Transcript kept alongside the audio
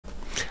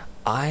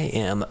I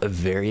am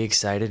very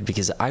excited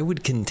because I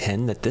would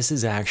contend that this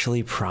is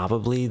actually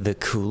probably the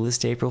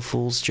coolest April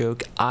Fool's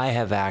joke I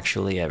have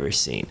actually ever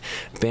seen.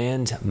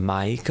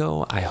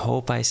 Band-Maiko, I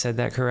hope I said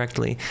that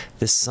correctly.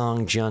 This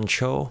song,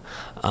 Gion-cho,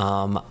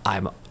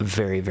 I'm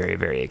very, very,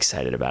 very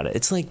excited about it.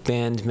 It's like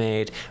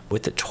Band-Maid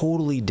with a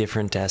totally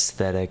different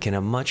aesthetic and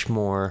a much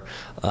more,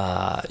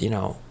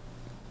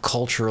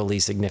 culturally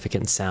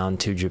significant sound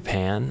to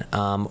Japan,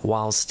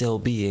 while still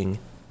being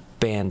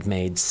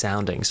Band-Maid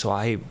sounding. So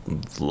I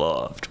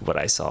loved what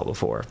I saw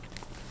before.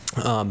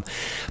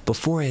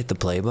 Before I hit the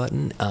play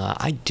button,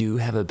 I do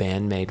have a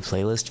Band-Maid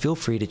playlist. Feel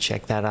free to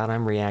check that out.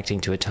 I'm reacting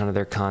to a ton of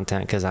their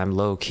content because I'm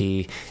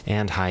low-key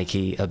and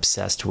high-key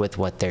obsessed with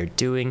what they're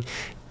doing.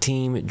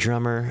 Team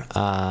Drummer,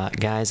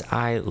 guys,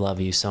 I love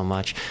you so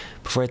much.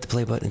 Before I hit the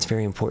play button, it's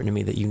very important to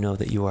me that you know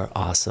that you are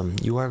awesome.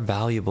 You are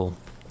valuable.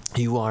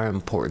 You are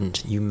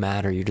important, you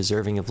matter, you're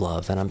deserving of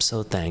love, and I'm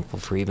so thankful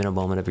for even a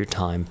moment of your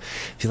time.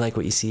 If you like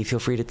what you see, feel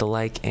free to hit the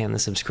like and the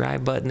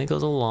subscribe button. It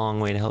goes a long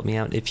way to help me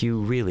out. If you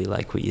really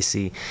like what you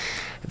see,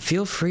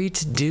 feel free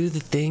to do the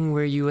thing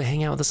where you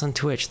hang out with us on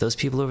Twitch. Those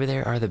people over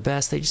there are the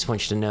best. They just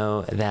want you to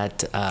know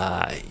that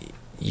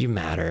you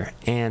matter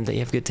and that you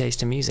have good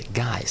taste in music.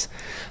 Guys,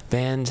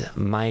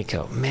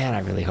 Band-Maiko, man, I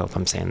really hope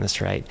I'm saying this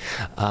right,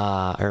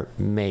 or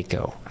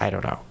Maiko, I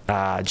don't know,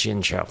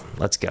 Gion-cho,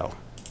 let's go.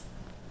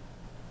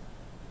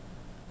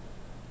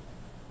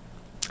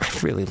 I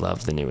really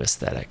love the new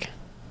aesthetic,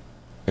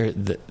 or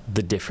the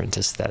different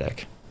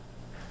aesthetic.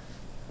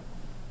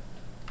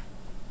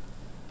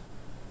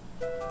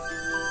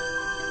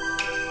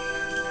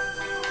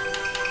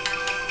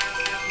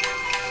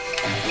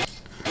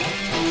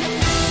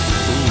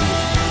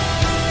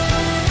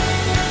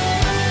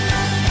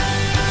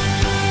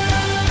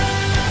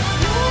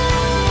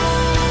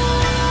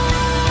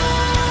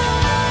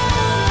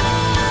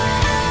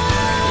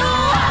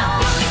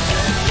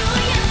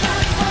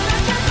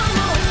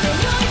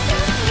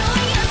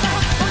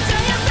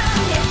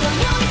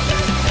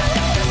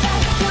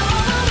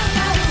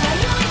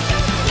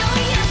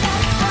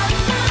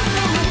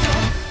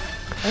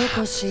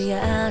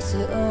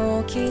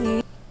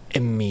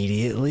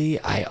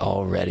 Immediately, I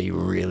already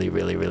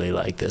really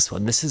like this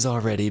one. This has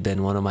already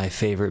been one of my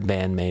favorite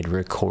Band-Maid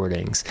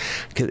recordings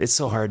because it's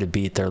so hard to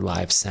beat their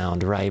live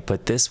sound, right?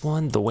 But this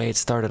one, the way it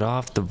started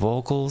off, the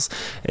vocals,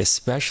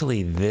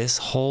 especially this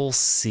whole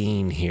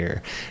scene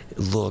here,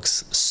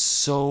 looks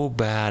so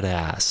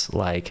badass.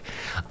 Like,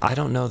 I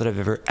don't know that I've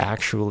ever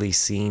actually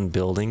seen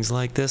buildings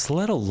like this,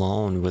 let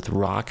alone with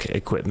rock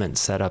equipment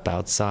set up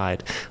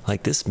outside.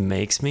 Like, this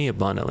makes me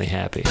abundantly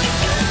happy.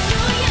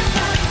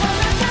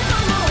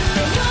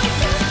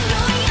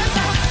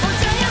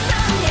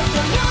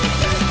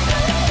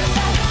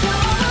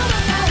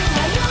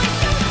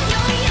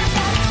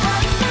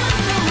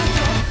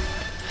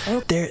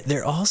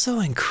 They're also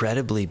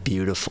incredibly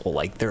beautiful.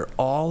 Like, they're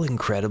all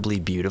incredibly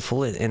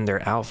beautiful, and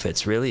their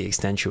outfits really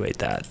accentuate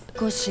that.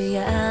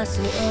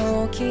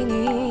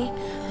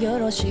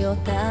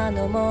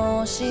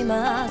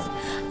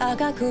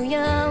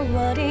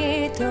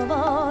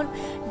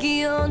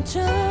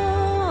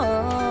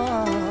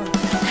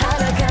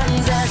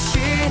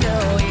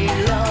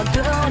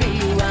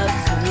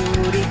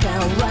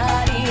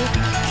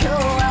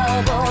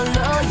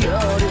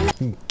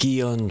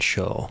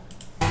 Gion-cho.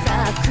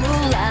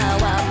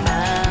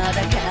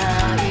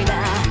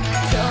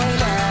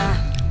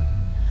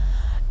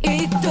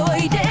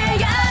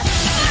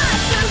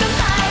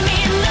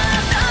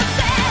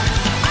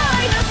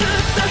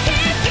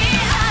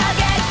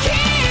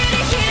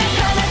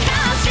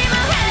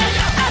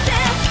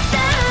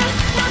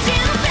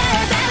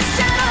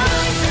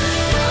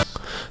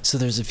 So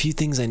there's a few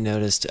things I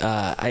noticed.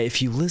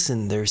 If you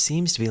listen, there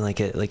seems to be like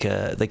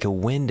a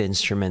wind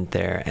instrument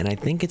there, and I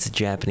think it's a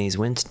Japanese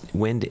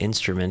wind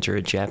instrument, or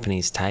a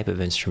Japanese type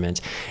of instrument.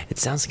 It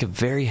sounds like a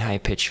very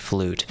high-pitched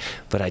flute,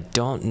 but I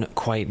don't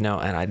quite know,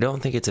 and I don't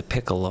think it's a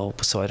piccolo,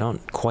 so I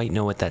don't quite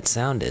know what that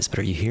sound is. But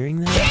are you hearing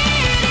that?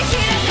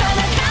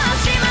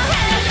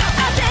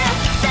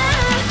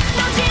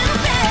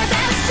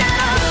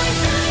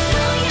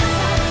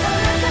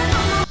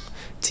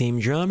 Team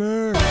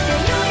Drummer.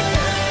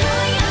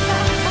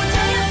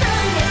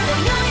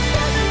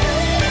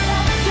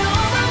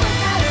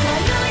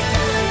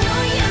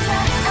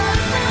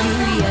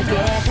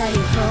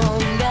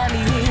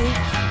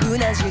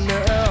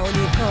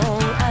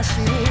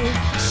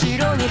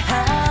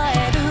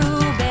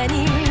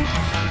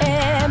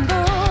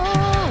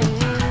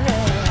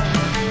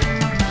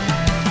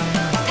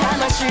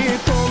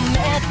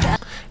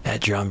 That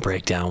drum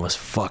breakdown was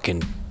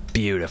fucking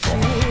beautiful.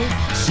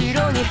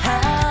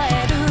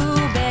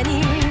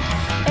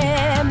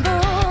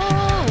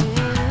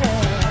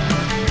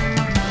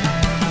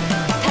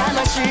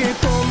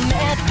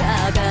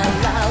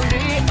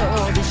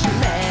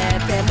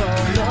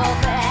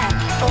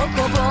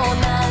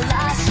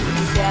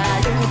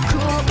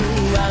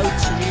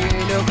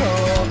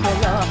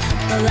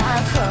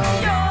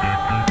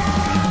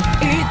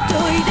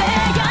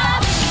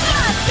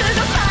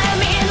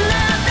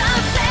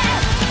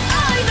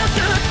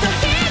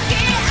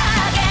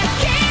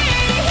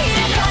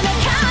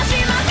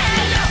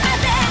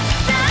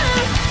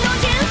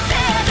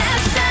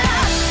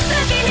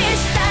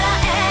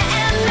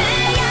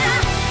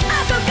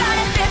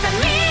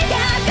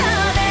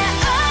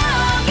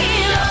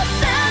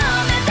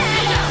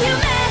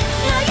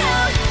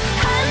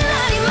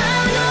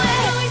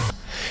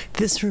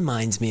 This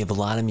reminds me of a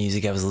lot of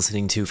music I was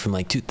listening to from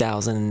like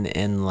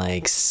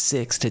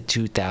 2006 to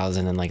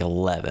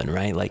 2011,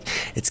 right? Like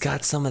it's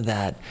got some of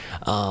that.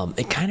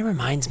 It kind of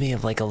reminds me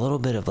of like a little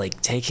bit of like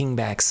Taking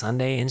Back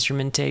Sunday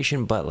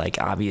instrumentation, but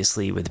like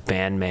obviously with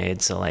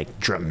Band-Maid, so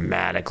like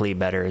dramatically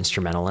better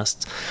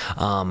instrumentalists.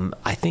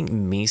 I think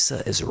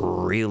Misa is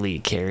really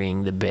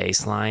carrying the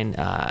bass line.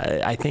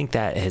 I think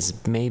that has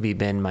maybe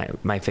been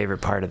my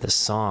favorite part of the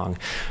song,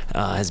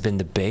 has been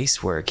the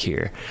bass work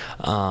here.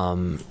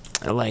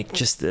 Like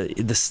just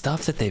the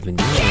stuff that they've been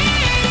doing.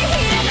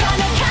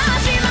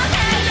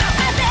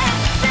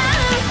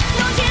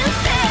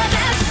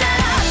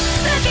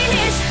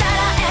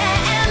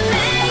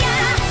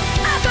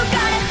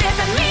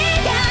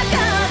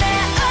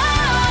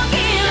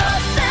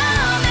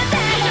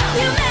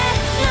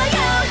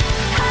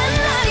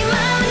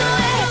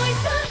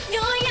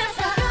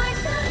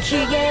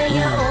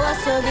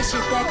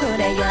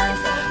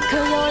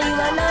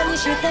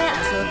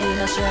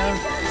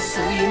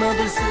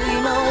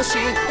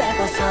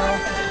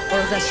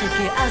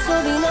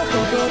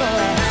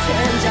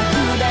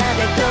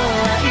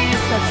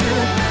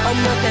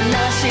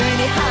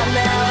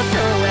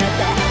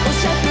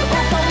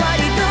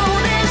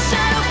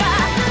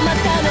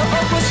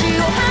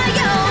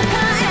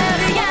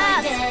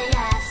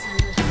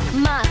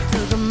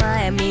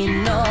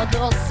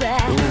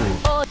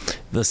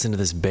 Listen to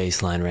this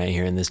bass line right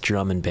here in this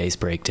drum and bass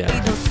breakdown.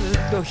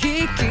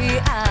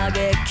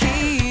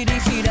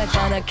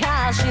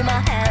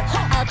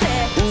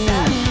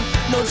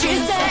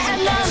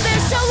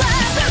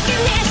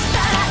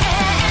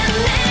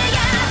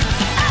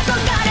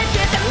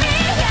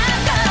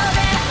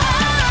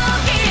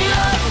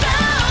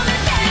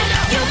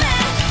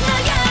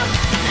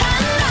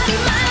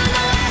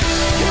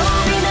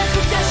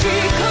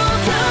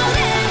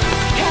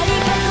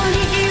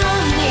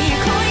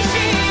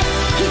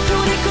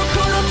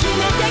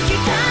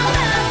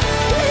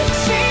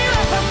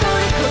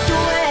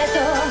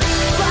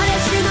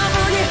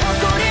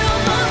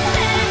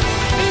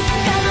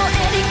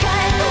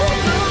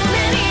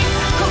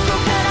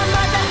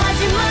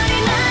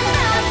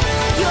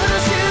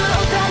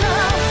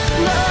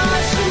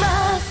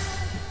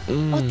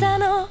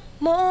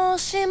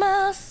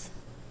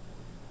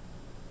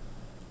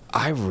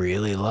 I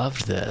really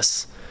loved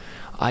this.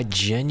 I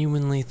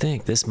genuinely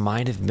think this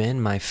might have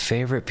been my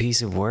favorite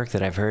piece of work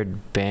that I've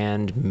heard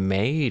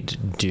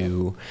Band-Maid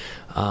do.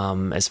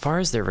 As far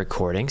as their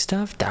recording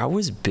stuff, that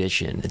was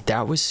bitchin'.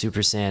 That was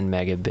Super Saiyan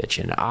Mega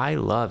bitchin'. I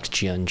loved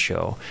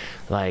Gion-cho.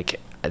 Like,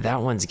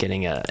 that one's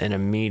getting an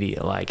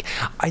immediate, like,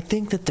 I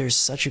think that there's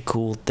such a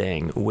cool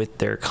thing with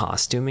their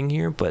costuming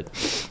here, but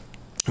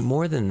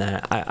more than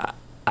that,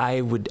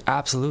 I would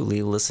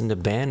absolutely listen to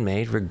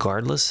Band-Maid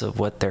regardless of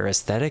what their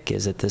aesthetic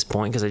is at this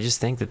point, because I just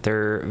think that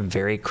they're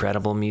very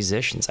credible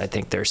musicians. I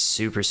think they're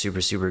super,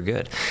 super, super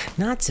good.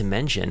 Not to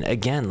mention,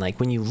 again, like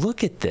when you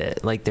look at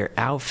their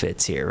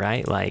outfits here,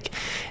 right? Like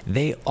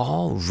they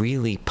all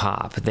really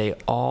pop. They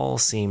all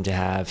seem to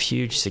have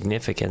huge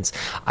significance.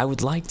 I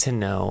would like to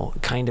know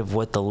kind of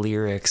what the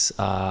lyrics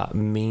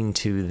mean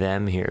to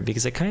them here,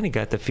 because I kind of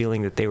got the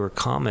feeling that they were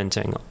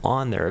commenting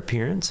on their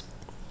appearance.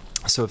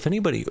 So if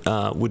anybody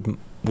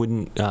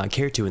wouldn't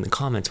care to in the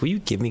comments, will you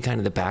give me kind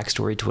of the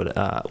backstory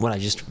to what I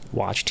just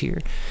watched here?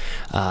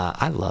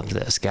 I loved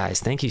this, guys.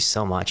 Thank you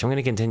so much. I'm going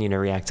to continue to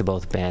react to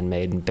both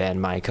Band-Maid and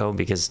Band-Maiko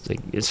because like,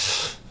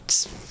 it's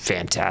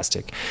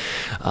fantastic.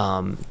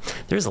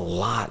 There's a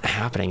lot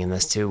happening in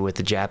this too with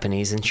the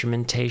Japanese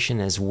instrumentation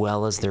as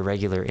well as their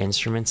regular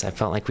instruments. I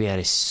felt like we had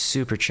a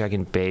super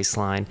chugging bass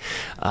line.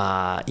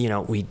 You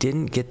know, we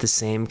didn't get the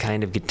same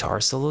kind of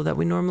guitar solo that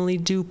we normally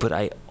do, but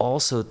I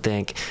also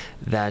think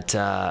that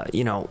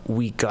you know,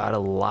 we got a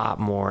lot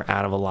more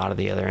out of a lot of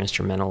the other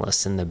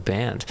instrumentalists in the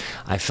band.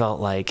 I felt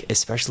like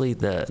especially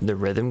the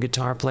rhythm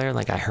guitar player,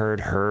 like I heard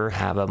her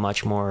have a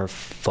much more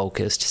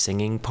focused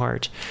singing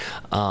part.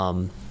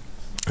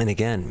 And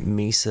again,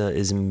 Misa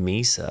is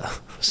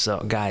Misa. So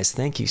guys,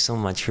 thank you so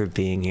much for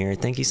being here.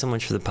 Thank you so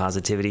much for the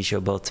positivity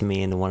show both to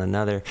me and to one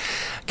another.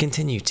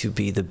 Continue to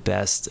be the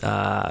best.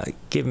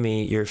 Give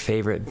me your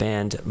favorite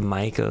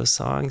Band-Maiko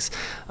songs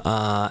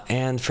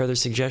and further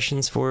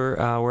suggestions for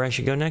where I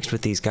should go next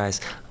with these guys.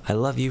 I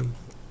love you.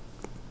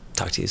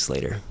 Talk to you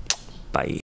later. Bye.